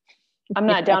of, I'm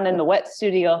not down in the wet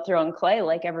studio throwing clay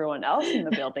like everyone else in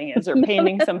the building is, or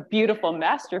painting some beautiful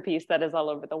masterpiece that is all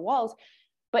over the walls.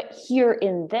 But here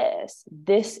in this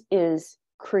is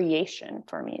creation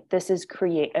for me. This is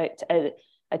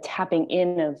a tapping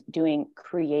in of doing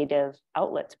creative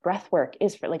outlets. Breath work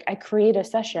is for, like, I create a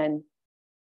session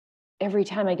every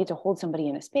time I get to hold somebody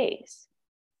in a space.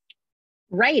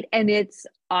 Right. And it's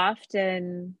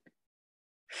often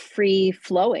free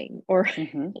flowing, or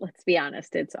let's be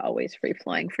honest, it's always free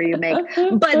flowing for you, Meg.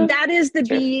 But that is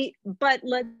the but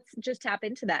let's just tap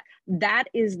into that. That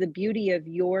is the beauty of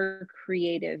your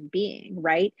creative being,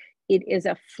 right? It is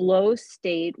a flow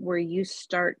state where you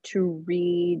start to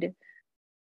read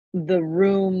the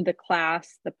room, the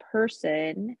class, the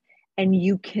person, and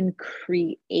you can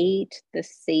create the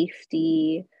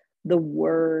safety, the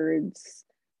words,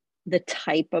 the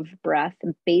type of breath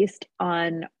based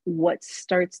on what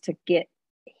starts to get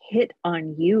hit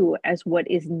on you as what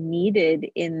is needed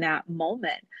in that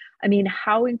moment. I mean,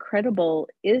 how incredible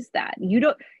is that? You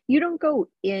don't go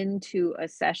into a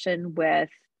session with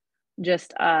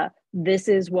just this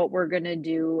is what we're going to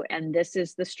do and this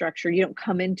is the structure. You don't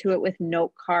come into it with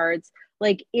note cards.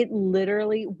 Like, it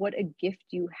literally, what a gift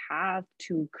you have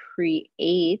to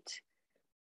create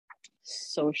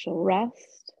social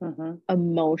rest,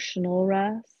 emotional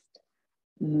rest,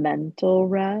 mental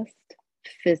rest,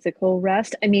 physical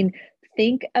rest. I mean,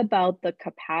 think about the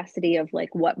capacity of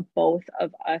like what both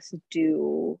of us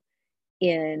do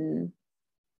in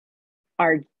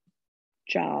our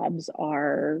jobs,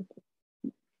 our,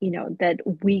 that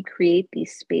we create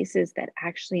these spaces that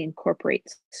actually incorporate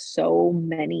so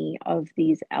many of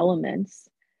these elements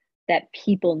that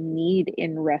people need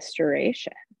in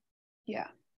restoration. Yeah.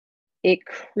 It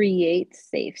creates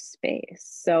safe space.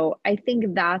 So I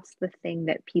think that's the thing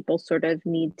that people sort of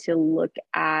need to look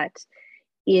at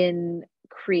in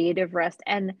creative rest.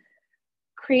 And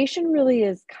creation really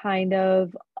is kind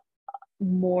of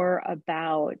more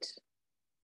about,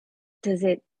 does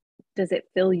it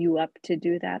fill you up to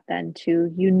do that then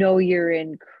too? You're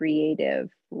in creative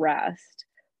rest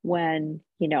when,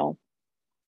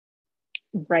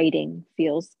 writing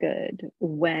feels good,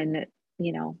 when,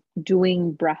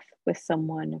 doing breath with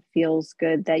someone feels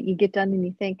good, that you get done and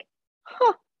you think,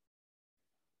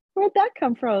 where'd that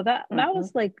come from? That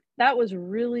was like, that was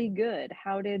really good.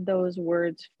 How did those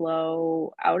words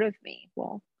flow out of me?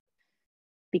 Well,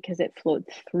 because it flowed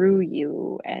through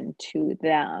you and to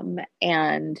them.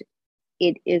 And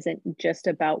it isn't just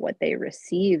about what they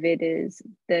receive. It is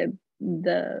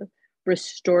the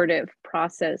restorative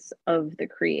process of the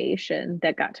creation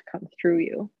that got to come through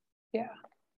you.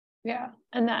 Yeah.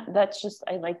 And that's just,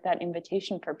 I like that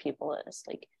invitation for people is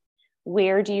like,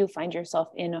 where do you find yourself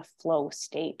in a flow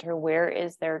state, or where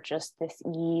is there just this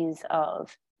ease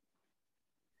of,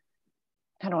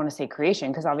 I don't want to say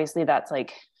creation, because obviously that's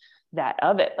like that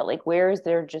of it, but like, where is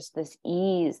there just this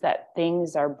ease that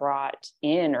things are brought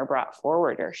in or brought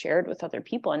forward or shared with other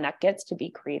people? And that gets to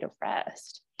be creative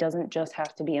rest. It doesn't just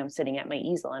have to be, I'm sitting at my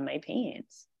easel and my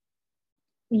paints.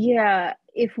 Yeah.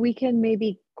 If we can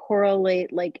maybe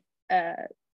correlate like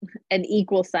an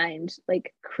equal sign,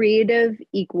 like creative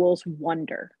equals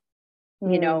wonder.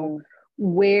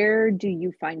 Where do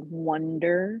you find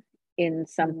wonder in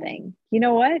something? You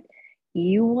know what?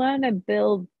 you want to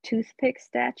build toothpick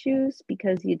statues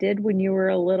because you did when you were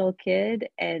a little kid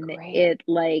and Great. it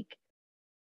like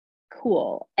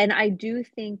cool. And I do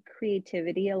think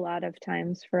creativity a lot of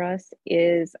times for us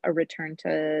is a return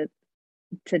to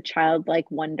childlike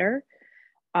wonder.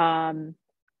 Um,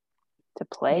 To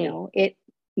play. it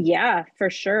yeah, for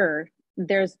sure.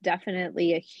 There's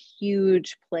definitely a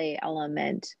huge play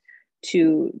element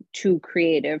to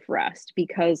creative rest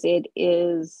because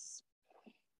it's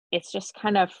just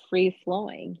kind of free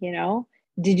flowing, you know?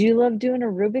 Did you love doing a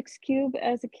Rubik's Cube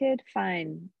as a kid?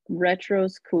 Fine.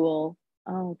 Retro's cool.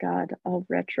 Oh God, oh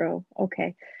retro.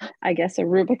 Okay. I guess a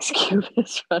Rubik's Cube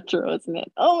is retro, isn't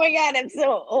it? Oh my God, I'm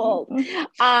so old.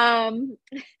 Um,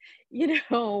 you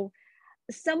know,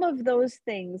 some of those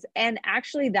things, and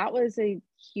actually that was a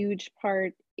huge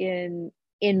part in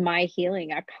my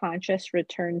healing, a conscious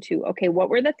return to, okay, what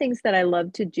were the things that I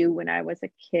loved to do when I was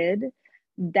a kid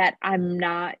that I'm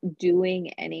not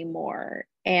doing anymore?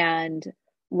 And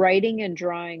writing and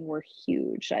drawing were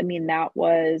huge. I mean, that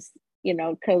was,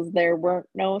 because there weren't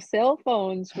no cell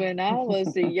phones when I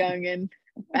was a young and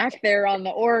back there on the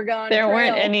Oregon There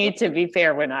weren't Trail. any, to be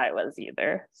fair, when I was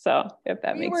either. So if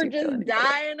that We makes were you feel just any better.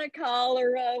 dying of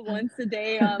cholera once a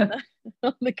day on the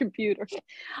on the computer.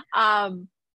 Um,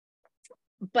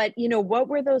 but what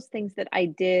were those things that I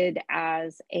did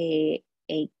as a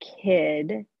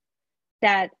kid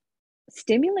that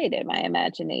stimulated my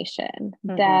imagination,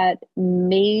 that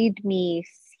made me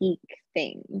seek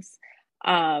things?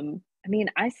 I mean,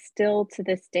 I still to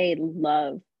this day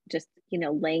love just,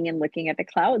 laying and looking at the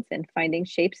clouds and finding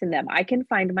shapes in them. I can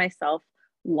find myself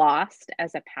lost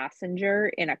as a passenger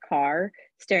in a car,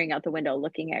 staring out the window,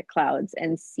 looking at clouds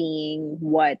and seeing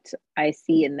what I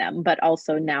see in them. But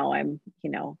also now I'm,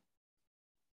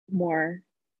 more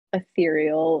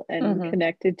ethereal and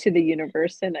connected to the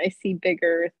universe, and I see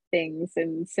bigger things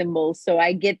and symbols. So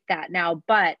I get that now.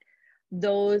 But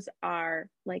those are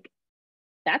like,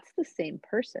 that's the same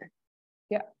person.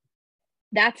 Yeah.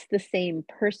 That's the same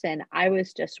person. I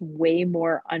was just way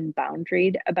more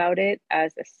unboundaried about it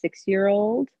as a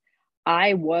 6-year-old.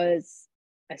 I was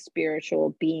a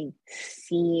spiritual being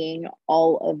seeing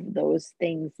all of those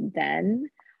things then.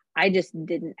 I just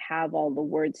didn't have all the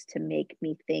words to make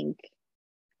me think,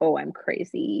 oh, I'm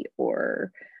crazy,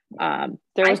 or there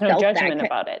was I no felt judgment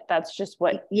about it. That's just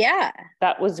what, yeah,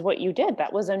 that was what you did.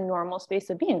 That was a normal space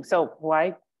of being. So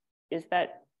why is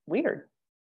that weird?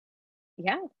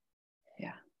 yeah.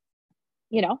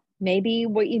 Yeah. Maybe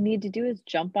what you need to do is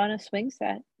jump on a swing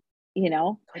set,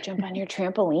 Go jump on your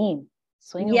trampoline,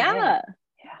 swing away. yeah,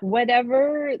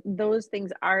 whatever those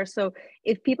things are. So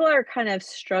if people are kind of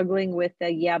struggling with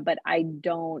but I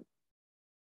don't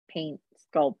paint,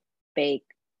 sculpt, bake,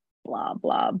 blah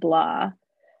blah blah,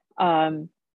 um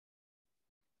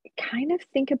kind of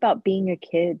think about being a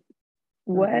kid.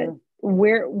 Where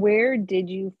did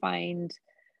you find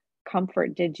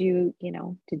comfort? Did you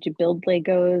build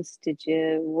Legos? Did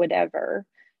you whatever?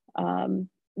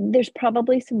 There's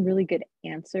probably some really good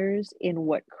answers in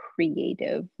what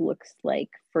creative looks like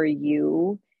for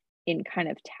you, in kind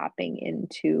of tapping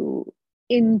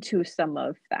into some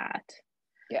of that.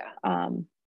 Yeah.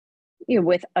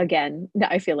 With, again,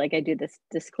 I feel like I do this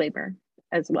disclaimer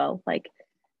as well, like,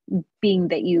 being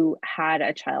that you had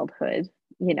a childhood,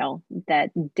 that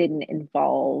didn't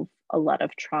involve a lot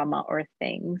of trauma or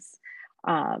things.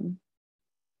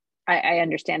 I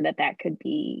understand that could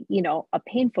be, a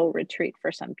painful retreat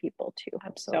for some people too.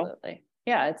 Absolutely.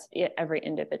 So, yeah, every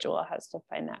individual has to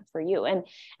find that for you. And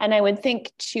I would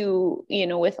think too,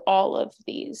 with all of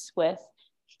these,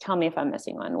 tell me if I'm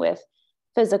missing one, with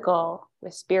physical,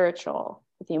 with spiritual,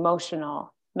 with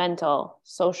emotional, mental,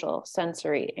 social,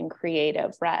 sensory, and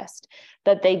creative rest,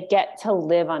 that they get to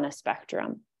live on a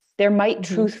spectrum. There might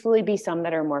truthfully be some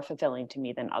that are more fulfilling to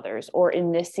me than others, or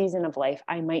in this season of life,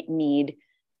 I might need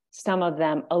some of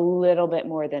them a little bit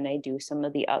more than I do some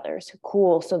of the others.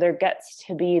 Cool. So there gets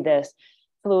to be this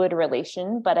fluid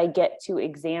relation, but I get to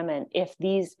examine if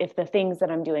the things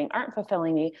that I'm doing aren't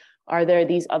fulfilling me, are there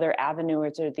these other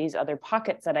avenues or these other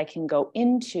pockets that I can go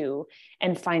into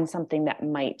and find something that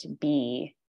might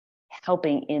be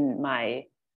helping in my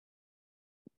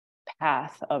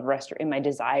path of in my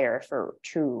desire for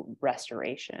true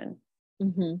restoration.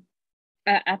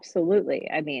 Absolutely.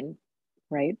 I mean,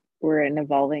 right? We're an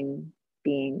evolving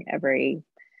being every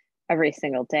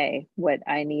single day. What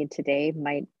I need today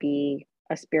might be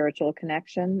a spiritual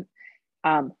connection,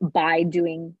 by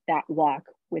doing that walk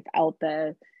without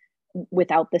the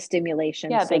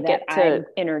stimulation. Yeah, so they that get to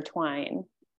intertwine.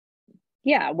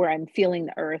 Yeah, where I'm feeling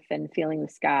the earth and feeling the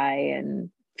sky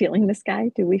and feeling the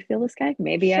sky. Do we feel the sky?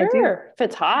 Maybe sure. I do. If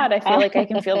it's hot, I feel like I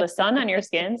can feel the sun on your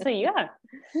skin. So yeah,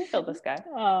 you feel the sky.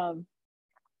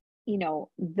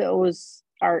 Those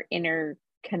are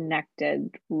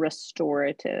interconnected,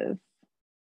 restorative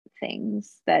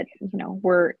things that,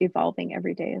 we're evolving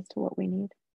every day as to what we need.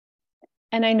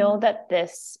 And I know that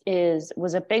this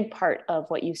was a big part of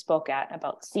what you spoke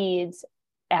about seeds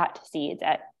at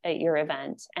your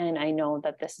event. And I know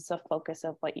that this is a focus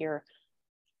of what you're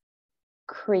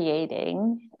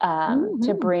creating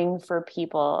to bring for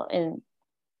people in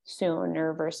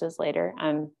sooner versus later.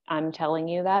 I'm telling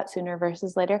you that sooner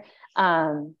versus later.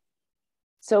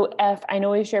 So if I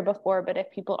know we've shared before, but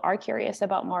if people are curious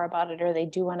about more about it, or they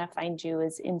do want to find you,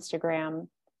 is Instagram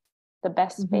the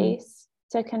best space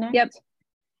to connect? Yep.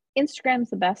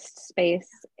 Instagram's the best space.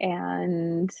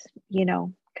 And,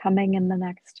 coming in the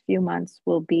next few months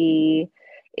will be,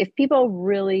 if people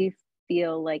really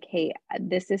feel like, hey,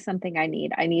 this is something I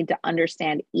need to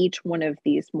understand each one of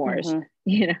these more,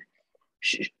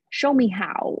 show me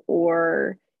how,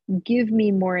 or give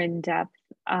me more in depth.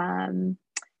 I'm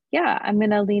going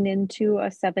to lean into a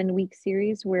 7-week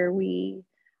series where we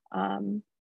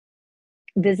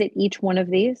visit each one of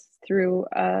these through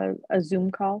a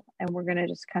Zoom call, and we're going to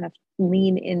just kind of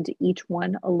lean into each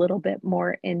one a little bit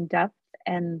more in depth,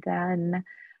 and then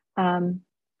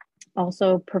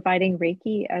also providing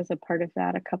Reiki as a part of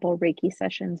that, a couple of Reiki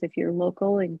sessions. If you're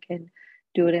local and can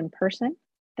do it in person,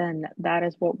 then that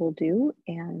is what we'll do.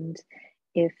 And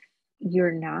if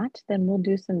you're not, then we'll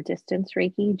do some distance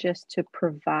Reiki just to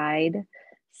provide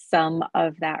some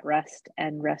of that rest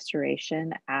and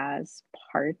restoration as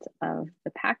part of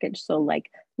the package. So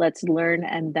let's learn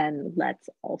and then let's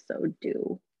also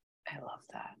do. I love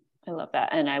that.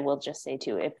 And I will just say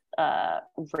too, if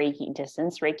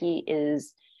distance Reiki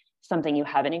is something you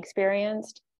haven't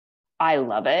experienced, I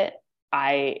love it.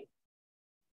 I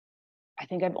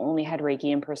think I've only had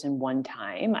Reiki in person one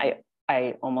time.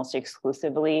 I almost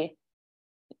exclusively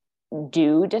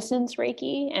do distance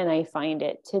Reiki, and I find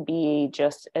it to be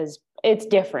just as, it's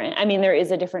different. I mean, there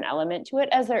is a different element to it,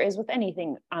 as there is with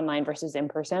anything online versus in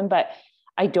person, but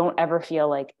I don't ever feel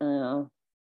like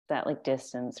that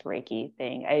distance Reiki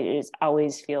thing. It just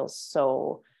always feels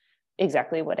so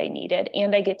exactly what I needed.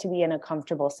 And I get to be in a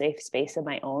comfortable, safe space of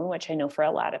my own, which I know for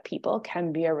a lot of people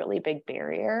can be a really big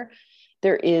barrier.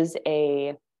 There is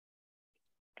a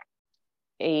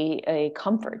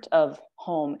comfort of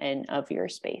home and of your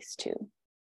space too.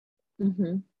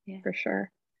 Yeah, for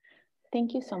sure.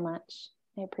 Thank you so much.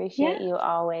 I appreciate you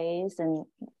always, and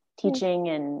teaching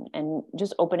and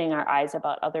just opening our eyes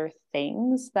about other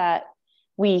things that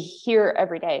we hear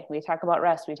every day. We talk about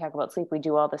rest, we talk about sleep, we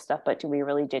do all this stuff, but do we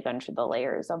really dig under the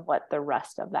layers of what the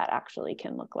rest of that actually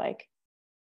can look like?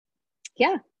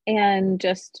 Yeah. And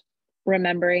just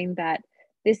remembering that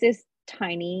this is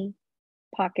tiny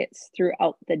pockets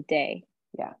throughout the day.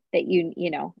 Yeah. That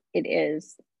it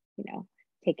is,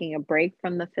 taking a break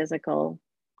from the physical,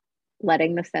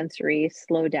 letting the sensory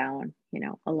slow down,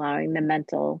 allowing the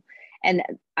mental, and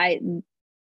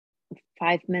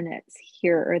 5 minutes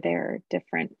here or there,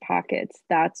 different pockets.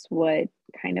 That's what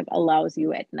kind of allows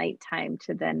you at nighttime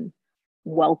to then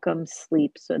welcome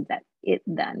sleep, so that it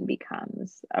then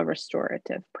becomes a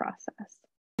restorative process.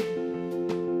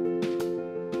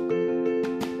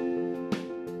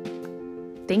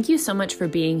 Thank you so much for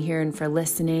being here and for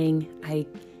listening. I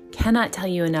cannot tell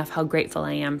you enough how grateful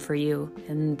I am for you,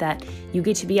 and that you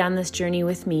get to be on this journey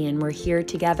with me, and we're here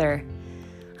together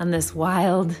on this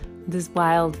wild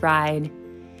ride.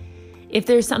 If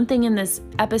there's something in this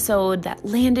episode that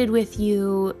landed with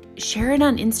you, share it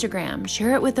on Instagram,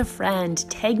 share it with a friend,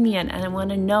 tag me in, and I want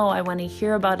to know, I want to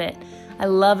hear about it. I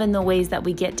love in the ways that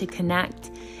we get to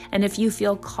connect. And if you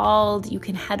feel called, you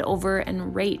can head over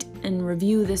and rate and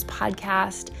review this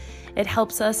podcast. It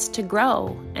helps us to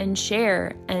grow and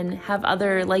share and have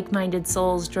other like-minded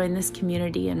souls join this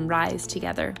community and rise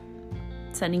together.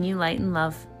 Sending you light and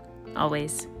love,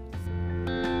 always.